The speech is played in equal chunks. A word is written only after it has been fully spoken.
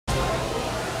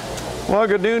Well,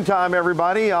 good noontime,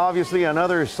 everybody. Obviously,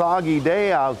 another soggy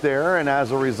day out there, and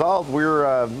as a result,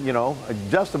 we're,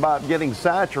 just about getting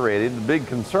saturated. The big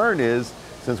concern is,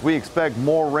 since we expect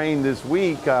more rain this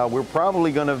week, we're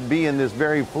probably going to be in this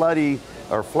very floody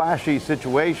or flashy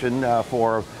situation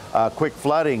for quick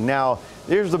flooding. Now,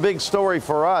 here's the big story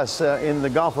for us in the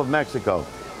Gulf of Mexico.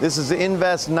 This is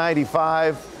Invest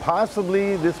 95.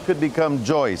 Possibly this could become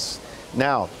Joyce.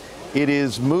 Now, it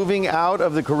is moving out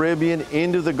of the Caribbean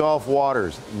into the Gulf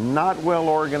waters. Not well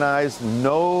organized,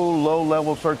 no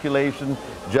low-level circulation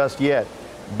just yet.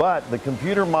 But the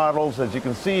computer models, as you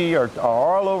can see, are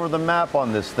all over the map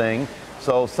on this thing.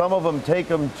 So some of them take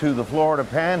them to the Florida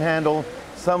Panhandle,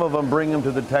 some of them bring them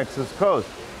to the Texas coast.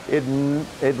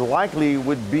 It likely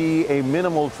would be a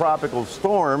minimal tropical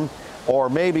storm or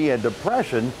maybe a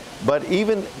depression, but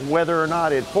even whether or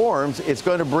not it forms, it's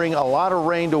going to bring a lot of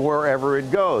rain to wherever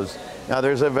it goes. Now,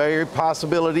 there's a very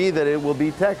possibility that it will be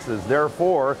Texas.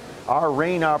 Therefore, our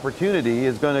rain opportunity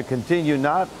is going to continue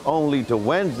not only to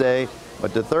Wednesday,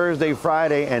 but to Thursday,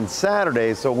 Friday, and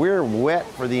Saturday. So we're wet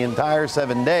for the entire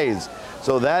 7 days.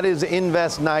 So that is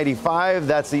Invest 95.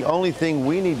 That's the only thing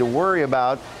we need to worry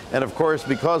about. And of course,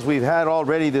 because we've had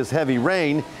already this heavy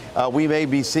rain, we may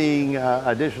be seeing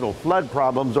additional flood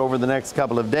problems over the next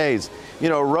couple of days. You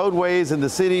know, roadways in the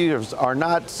city are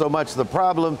not so much the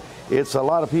problem. It's a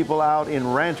lot of people out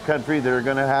in ranch country that are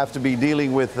going to have to be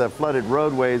dealing with flooded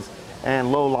roadways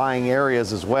and low-lying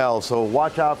areas as well. So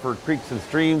watch out for creeks and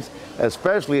streams,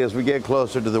 especially as we get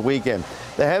closer to the weekend.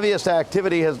 The heaviest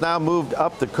activity has now moved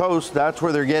up the coast. That's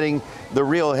where they're getting the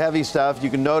real heavy stuff. You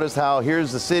can notice how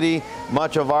here's the city.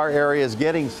 Much of our area is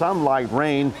getting some light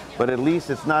rain, but at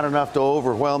least it's not enough to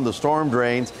overwhelm the storm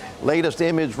drains. Latest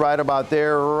image right about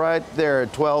there, right there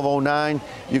at 12:09.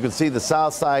 You can see the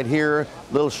south side here,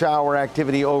 little shower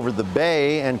activity over the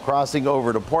bay and crossing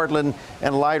over to Portland,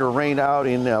 and lighter rain out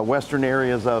in western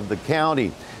areas of the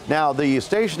county. Now, the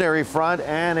stationary front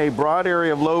and a broad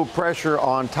area of low pressure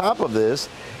on top of this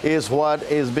is what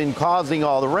has been causing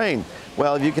all the rain.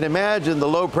 Well, if you can imagine the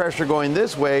low pressure going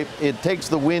this way, it takes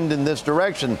the wind in this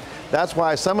direction. That's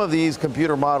why some of these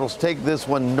computer models take this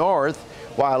one north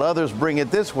while others bring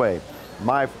it this way.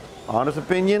 My honest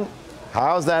opinion,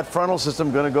 how's that frontal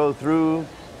system going to go through?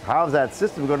 How's that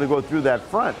system going to go through that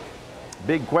front?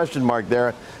 Big question mark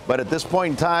there. But at this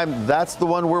point in time, that's the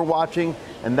one we're watching,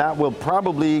 and that will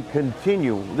probably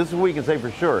continue. This is what we can say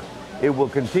for sure. It will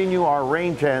continue our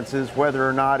rain chances, whether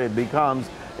or not it becomes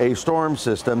a storm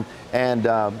system, and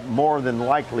more than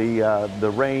likely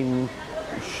the rain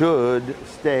should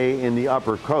stay in the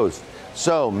upper coast.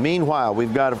 So meanwhile,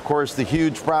 we've got, of course, the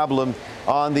huge problem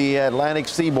on the Atlantic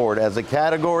seaboard. As a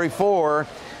Category 4,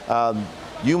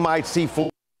 you might see 4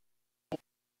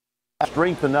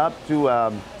 strengthen up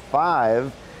to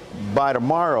 5 by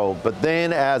tomorrow, but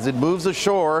then as it moves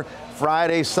ashore,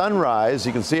 Friday sunrise,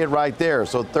 you can see it right there.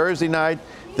 So Thursday night,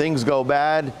 things go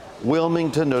bad.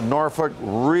 Wilmington to Norfolk,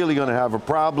 really going to have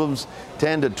problems,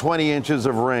 10 to 20 inches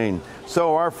of rain.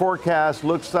 So our forecast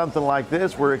looks something like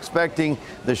this. We're expecting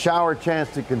the shower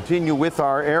chance to continue with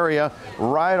our area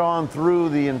right on through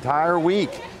the entire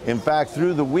week. In fact,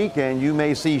 through the weekend, you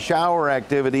may see shower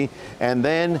activity, and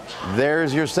then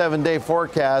there's your 7-day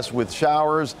forecast with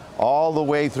showers all the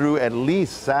way through at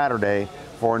least Saturday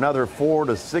for another 4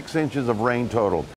 to 6 inches of rain total.